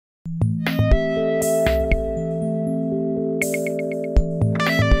If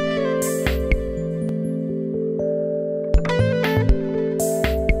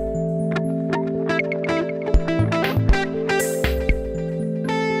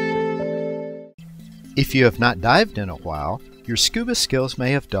you have not dived in a while, your scuba skills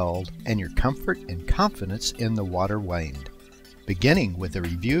may have dulled and your comfort and confidence in the water waned. Beginning with a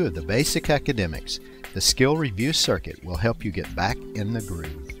review of the basic academics, the Skill Review Circuit will help you get back in the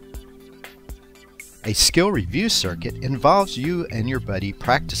groove. A skill review circuit involves you and your buddy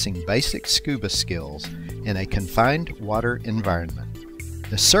practicing basic scuba skills in a confined water environment.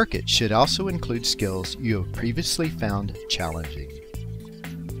 The circuit should also include skills you have previously found challenging.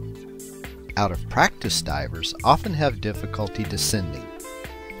 Out-of-practice divers often have difficulty descending.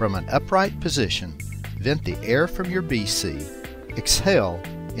 From an upright position, vent the air from your BC, exhale,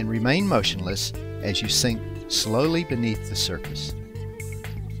 and remain motionless as you sink slowly beneath the surface.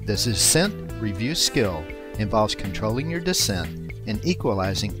 The descent review skill involves controlling your descent and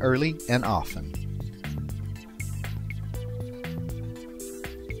equalizing early and often.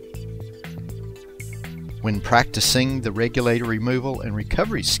 When practicing the regulator removal and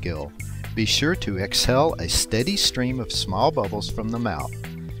recovery skill, be sure to exhale a steady stream of small bubbles from the mouth.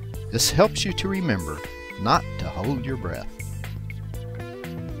 This helps you to remember not to hold your breath.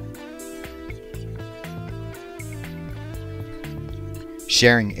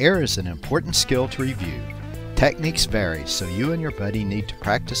 Sharing air is an important skill to review. Techniques vary, so you and your buddy need to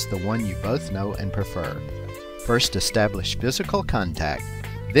practice the one you both know and prefer. First, establish physical contact.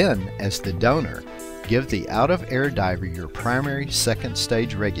 Then, as the donor, give the out-of-air diver your primary second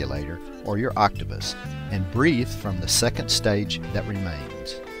stage regulator or your octopus and breathe from the second stage that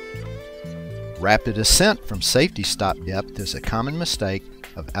remains. Rapid ascent from safety stop depth is a common mistake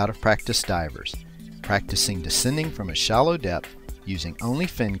of out-of-practice divers. Practicing descending from a shallow depth using only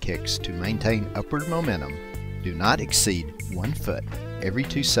fin kicks to maintain upward momentum, do not exceed 1 foot every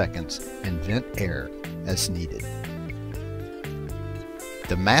 2 seconds and vent air as needed.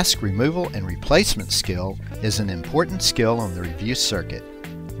 The mask removal and replacement skill is an important skill on the review circuit.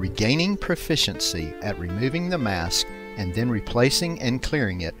 Regaining proficiency at removing the mask and then replacing and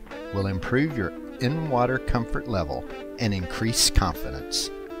clearing it will improve your in-water comfort level and increase confidence.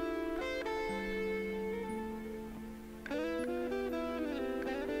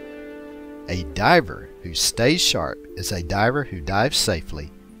 A diver who stays sharp is a diver who dives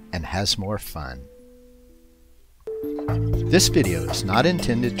safely and has more fun. This video is not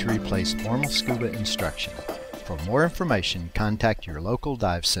intended to replace formal scuba instruction. For more information, contact your local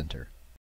dive center.